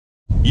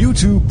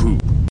YouTube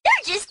poop.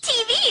 They're just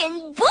TV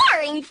in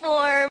boring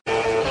form.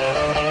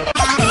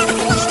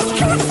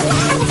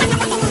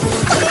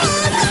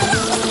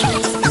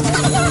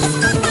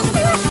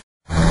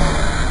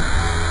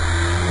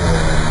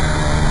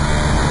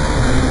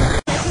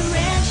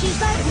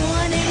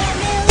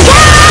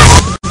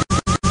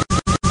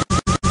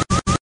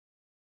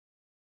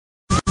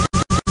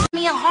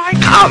 Me a hard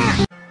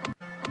time.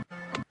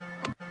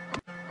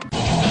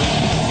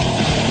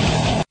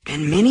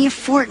 Been many a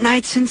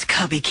fortnight since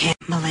Cubby Camp,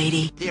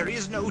 m'lady. There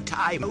is no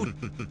time.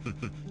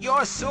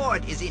 Your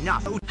sword is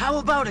enough. How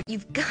about it?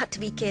 You've got to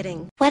be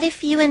kidding. What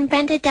if you and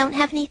Brenda don't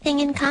have anything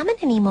in common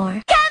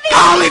anymore?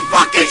 Holy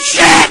fucking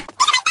shit!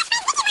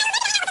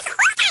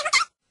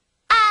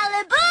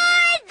 All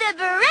aboard the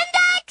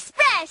Brenda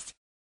Express!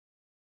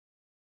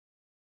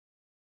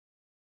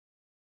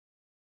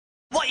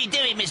 What are you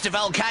doing, Mr.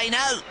 Volcano?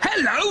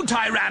 Hello,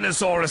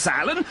 Tyrannosaurus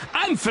Alan.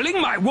 I'm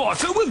filling my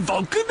water with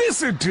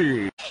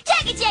volcanicity.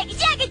 Jagga jagga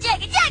jagga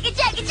jagga jagga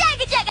jagga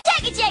jagga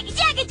jagga jagga jagga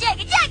jagga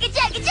jagga jagga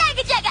jagga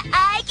jagga jagga.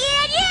 I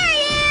can't hear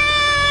you.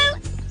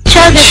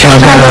 Chugga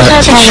chugga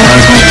chugga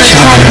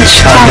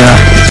chugga.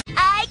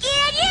 I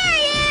can't hear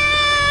you.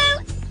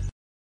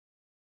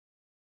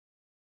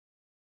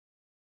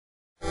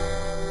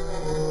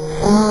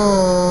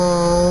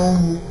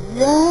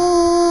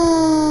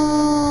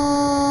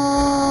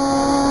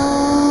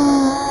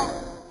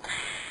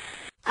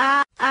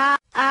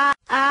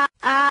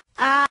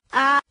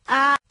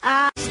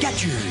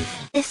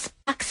 This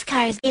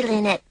boxcar's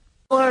in at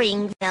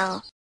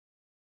Boringville.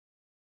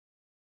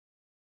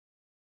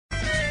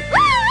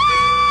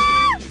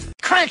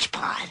 Crunch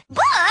Pod.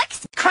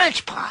 Books?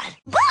 Crunch Pod.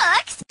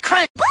 Books?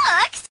 Crunch.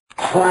 Books?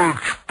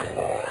 Crunch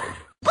Pod.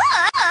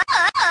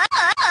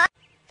 Books?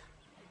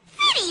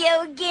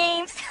 Video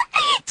games.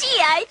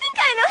 Gee, I think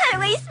I know how to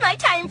waste my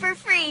time for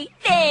free.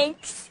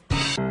 Thanks.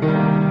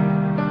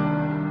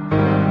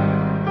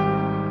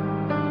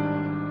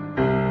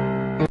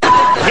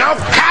 No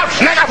couch,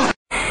 nigga!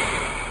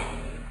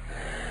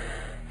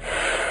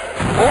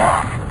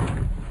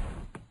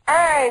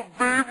 Oh,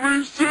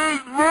 baby,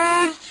 she's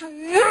rich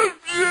with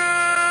you!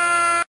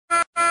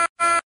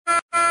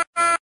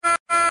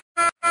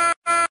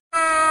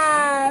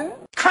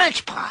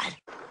 Crunch Pod.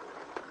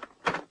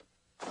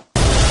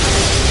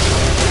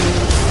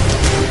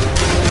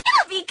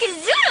 It'll be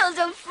kazoodles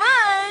of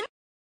fun.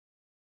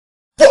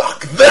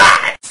 Fuck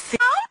that!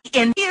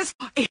 In his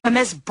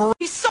MS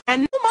Bruce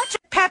and much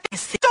pep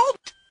is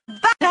don't. Do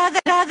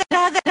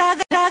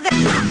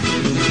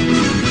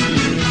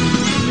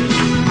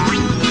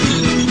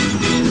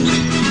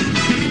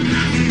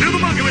the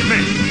monkey with me.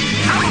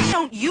 Why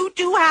don't you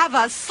two have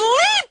a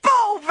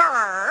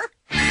sleepover?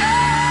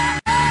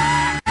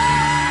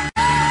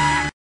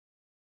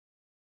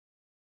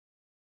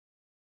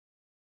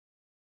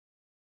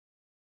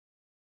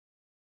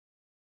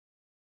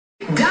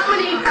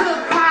 Dominique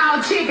cooked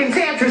wild chicken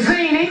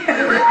tetrazzini.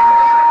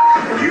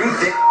 You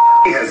think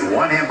he has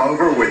won him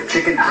over with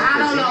chicken I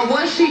don't know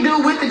what she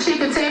do with the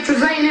chicken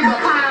tetrazzini, but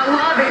I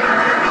love it.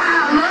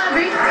 I love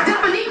it.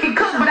 Dominique can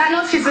cook, but I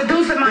know she's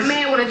seducing my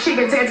man with a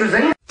chicken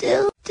tetrazzini.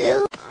 Do.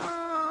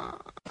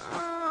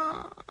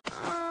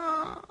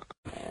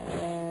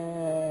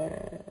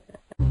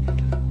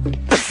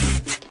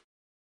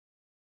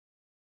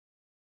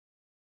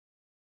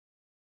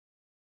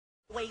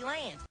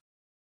 Wayland.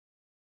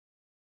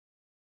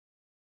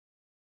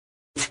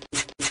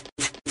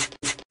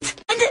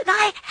 And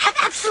I have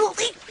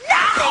absolutely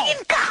nothing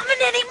in common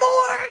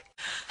anymore.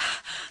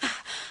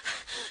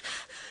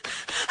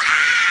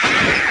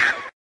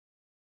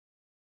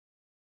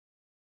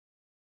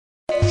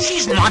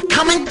 She's not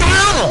coming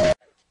down!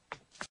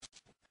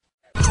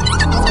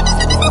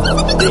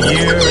 The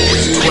year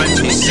is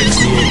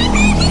 2068.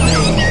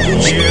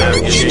 The year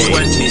is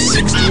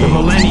 2060. The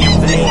Millennium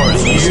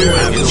Wars. The year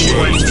is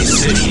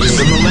 2060.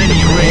 The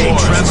Millennium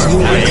Wars. Trevor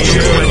Wayne.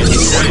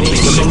 2020.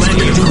 The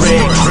Millennium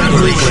Wars.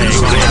 Trevor Wayne.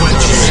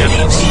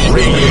 2017.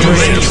 The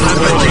Millennium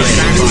Wars.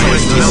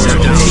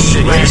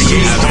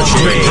 2017.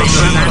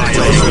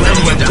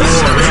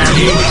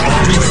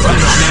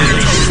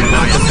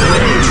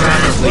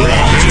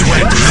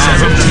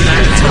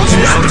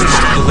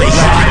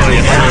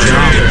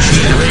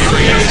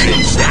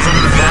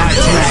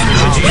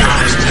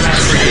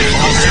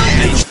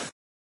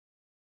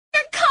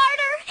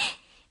 Carter,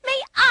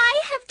 may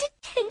I have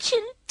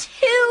detention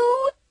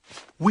too?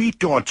 We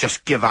don't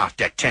just give out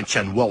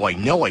detention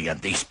willy-nilly in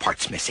these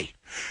parts, Missy.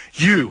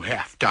 You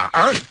have to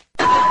earn.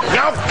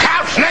 No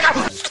couch, nigga!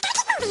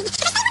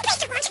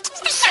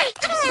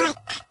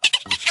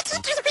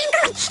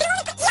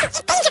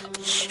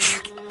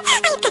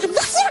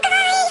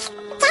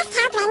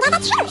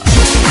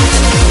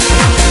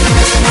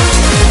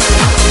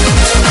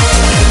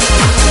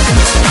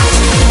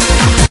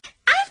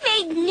 I've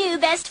made new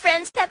best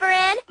friends, Pepper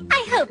Ann.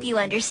 I hope you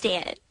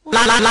understand.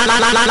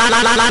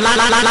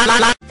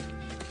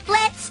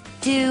 Let's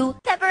do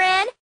Pepper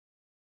Ann.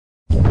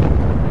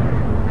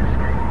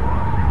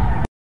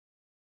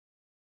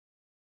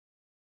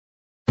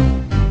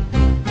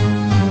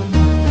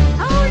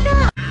 Oh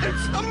no!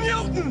 It's